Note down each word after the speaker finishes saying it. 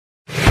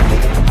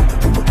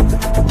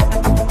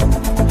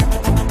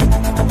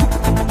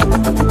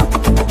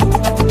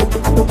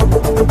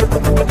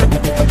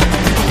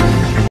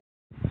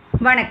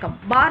வணக்கம்.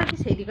 பாரதி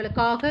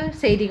செய்திகளுக்காக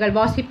செய்திகள்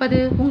வாசிப்பது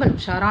உங்கள்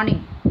உஷாராணி.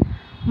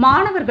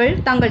 மாணவர்கள்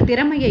தங்கள்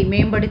திறமையை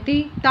மேம்படுத்தி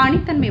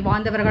தனித்தன்மை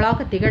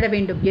வாய்ந்தவர்களாக திகழ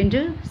வேண்டும்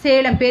என்று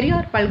சேலம்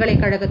பெரியார்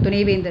பல்கலைக்கழக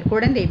துணைவேந்தர்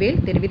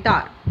குழந்தைவேல்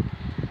தெரிவித்தார்.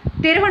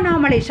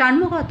 திருவண்ணாமலை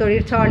சண்முகா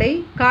தொழிற்சாலை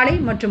கலை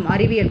மற்றும்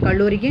அறிவியல்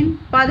கல்லூரியின்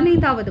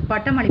 15வது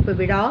பட்டமளிப்பு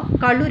விழா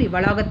கல்லூரி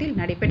வளாகத்தில்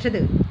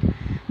நடைபெற்றது.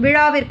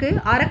 விழாவிற்கு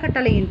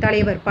அறக்கட்டளையின்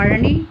தலைவர்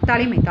பழனி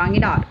தலைமை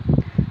தாங்கினார்.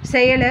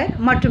 செயலர்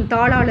மற்றும்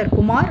தாளாளர்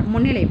குமார்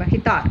முன்னிலை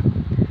வகித்தார்.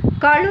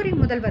 கல்லூரி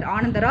முதல்வர்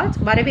ஆனந்தராஜ்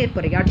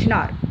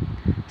வரவேற்புரையாற்றினார்.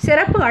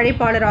 சிறப்பு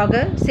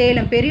அழைப்பாளராக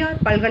சேலம்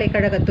பெரியார்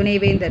பல்கலைக்கழக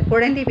துணைவேந்தர்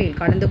குழந்தைவேல்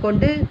கலந்து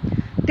கொண்டு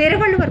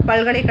திருவள்ளுவர்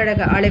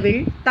பல்கலைக்கழக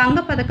அளவில்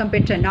தங்கப்பதக்கம்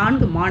பெற்ற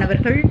 4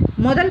 மாணவர்கள்,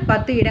 முதல்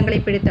 10 இடங்களை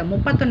பிடித்த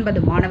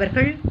 39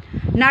 மாணவர்கள்,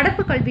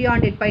 நடப்பு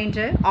கல்வியாண்டில்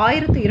பயின்ற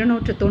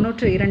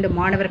 1292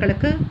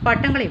 மாணவர்களுக்கு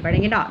பட்டங்களை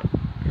வழங்கினார்.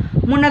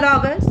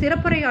 முன்னதாக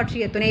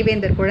சிறப்புரையாற்றிய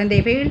துணைவேந்தர்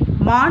குழந்தைவேல்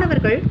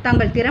மாணவர்கள்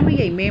தங்கள்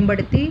திறமையை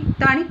மேம்படுத்தி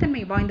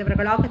தனித்தன்மை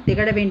வாய்ந்தவர்களாக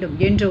திகழ வேண்டும்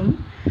என்றும்,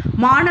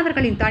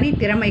 மாணவர்களின்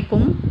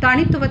தனித்திறமைக்கும்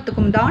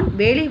தனித்துவத்துக்கும் தான்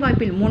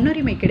வேலைவாய்ப்பில்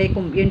முன்னுரிமை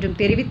கிடைக்கும் என்றும்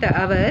தெரிவித்த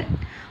அவர்,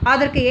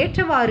 அதற்கு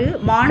ஏற்றவாறு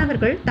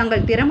மாணவர்கள்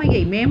தங்கள்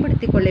திறமையை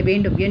மேம்படுத்திக் கொள்ள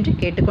வேண்டும் என்று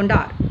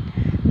கேட்டுக்கொண்டார்.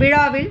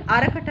 விழாவில்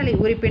அறக்கட்டளை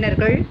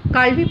உறுப்பினர்கள்,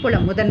 கல்விப்புல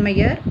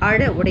முதன்மையர்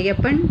அழ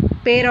உடையப்பன்,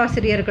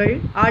 பேராசிரியர்கள்,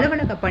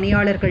 அலுவலக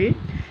பணியாளர்கள்,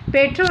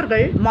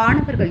 பெற்றோர்கள்,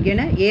 மாணவர்கள்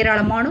என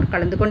ஏராளமானோர்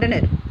கலந்து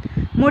கொண்டனர்.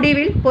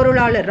 முடிவில்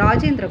பொருளாளர்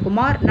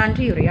Rajendra Kumar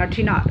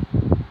நன்றியுரையாற்றினார்.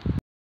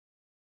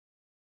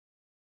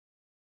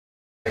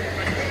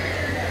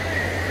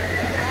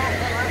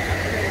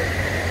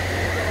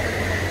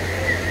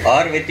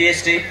 R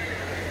Vityashree,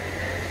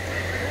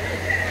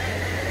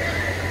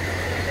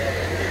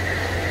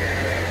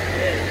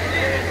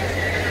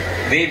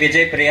 V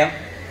Vijay Priya.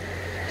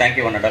 Thank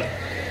you, one and all.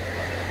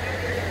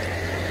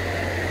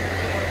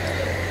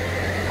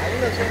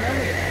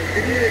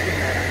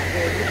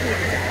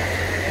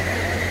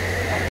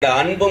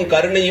 அன்பும்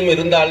கருணையும்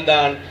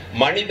இருந்தால்தான்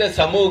மனித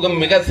சமூகம்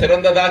மிக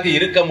சிறந்ததாக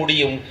இருக்க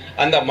முடியும்.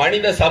 அந்த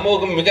மனித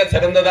சமூகம் மிக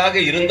சிறந்ததாக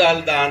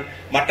இருந்தால்தான்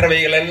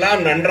மற்றவைகள்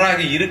எல்லாம் நன்றாக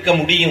இருக்க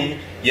முடியும்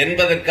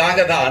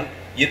என்பதற்காக தான்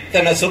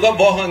இத்தனை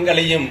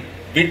சுகபோகங்களையும்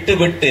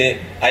விட்டு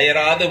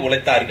அயராது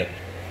உழைத்தார்கள்.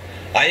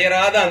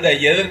 அயராத அந்த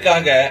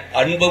எதற்காக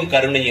அன்பும்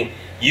கருணையும்.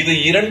 இது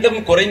இரண்டும்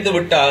குறைந்து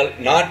விட்டால்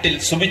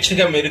நாட்டில்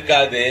சுபிட்சகம்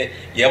இருக்காது.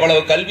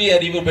 எவ்வளவு கல்வி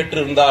அறிவு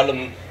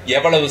பெற்றிருந்தாலும்,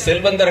 எவ்வளவு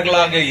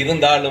செல்வந்தர்களாக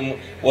இருந்தாலும்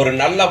ஒரு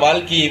நல்ல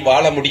வாழ்க்கையை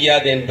வாழ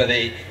முடியாது என்பதை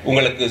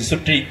உங்களுக்கு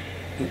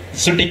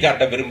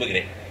சுட்டிக்காட்ட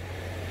விரும்புகிறேன்.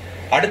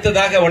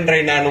 அடுத்ததாக ஒன்றை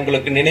நான்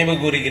உங்களுக்கு நினைவு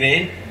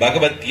கூறுகிறேன்.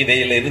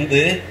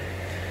 பகவத்கீதையிலிருந்து,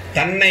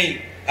 தன்னை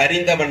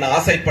அறிந்தவன்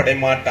ஆசைப்பட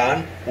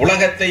மாட்டான்,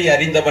 உலகத்தை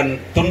அறிந்தவன்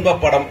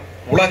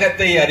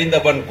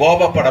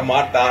கோபப்பட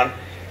மாட்டான்,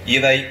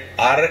 இதை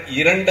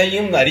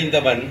இரண்டையும்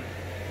அறிந்தவன்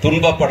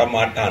துன்பப்பட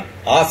மாட்டான்,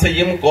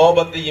 ஆசையும்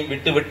கோபத்தையும்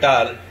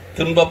விட்டுவிட்டால்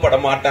துன்பப்பட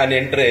மாட்டான்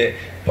என்று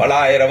பல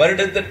ஆயிரம்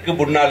வருடத்திற்கு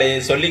முன்னாலே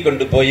சொல்லிக்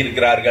கொண்டு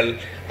போயிருக்கிறார்கள்.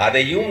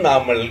 அதையும்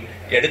நாமல்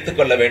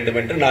எடுத்துக்கொள்ள வேண்டும்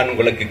என்று நான்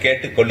உங்களுக்கு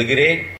கேட்டுக்கொள்கிறேன்.